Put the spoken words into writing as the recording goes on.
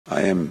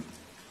I am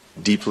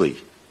deeply,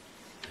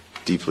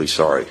 deeply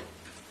sorry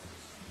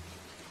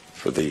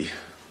for the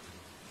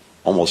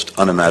almost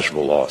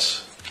unimaginable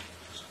loss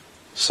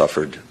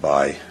suffered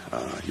by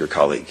your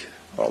colleague,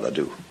 Wael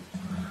Dahdouh.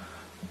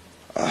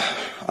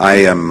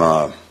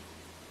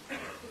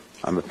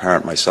 I'm a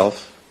parent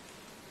myself.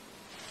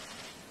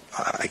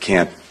 I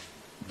can't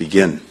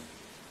begin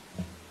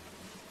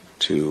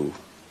to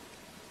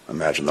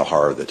imagine the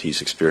horror that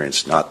he's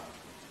experienced, not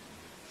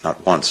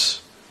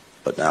once,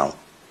 but now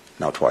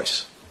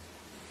twice.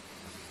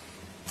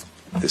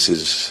 This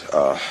is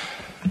an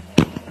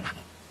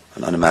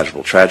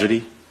unimaginable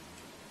tragedy,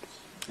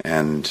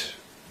 and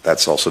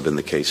that's also been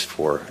the case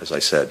for, as I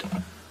said,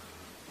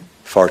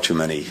 far too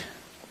many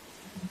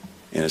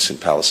innocent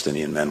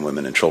Palestinian men,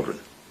 women, and children.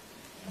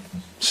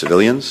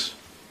 Civilians,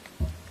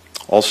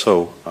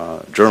 also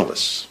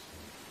journalists,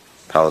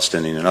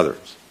 Palestinian and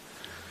others.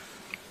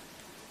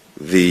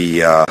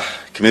 The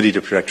Committee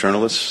to Protect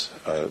Journalists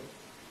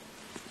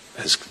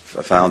has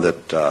found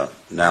that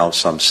now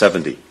some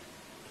 70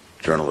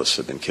 journalists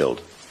have been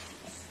killed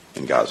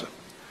in Gaza.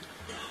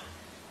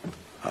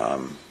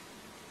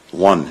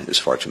 One is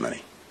far too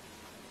many.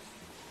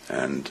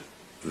 And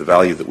the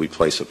value that we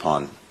place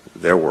upon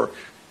their work,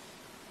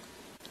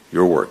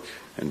 your work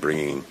in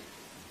bringing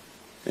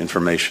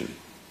information,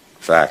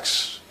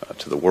 facts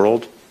to the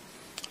world,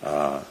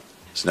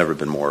 has never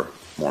been more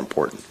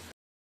important.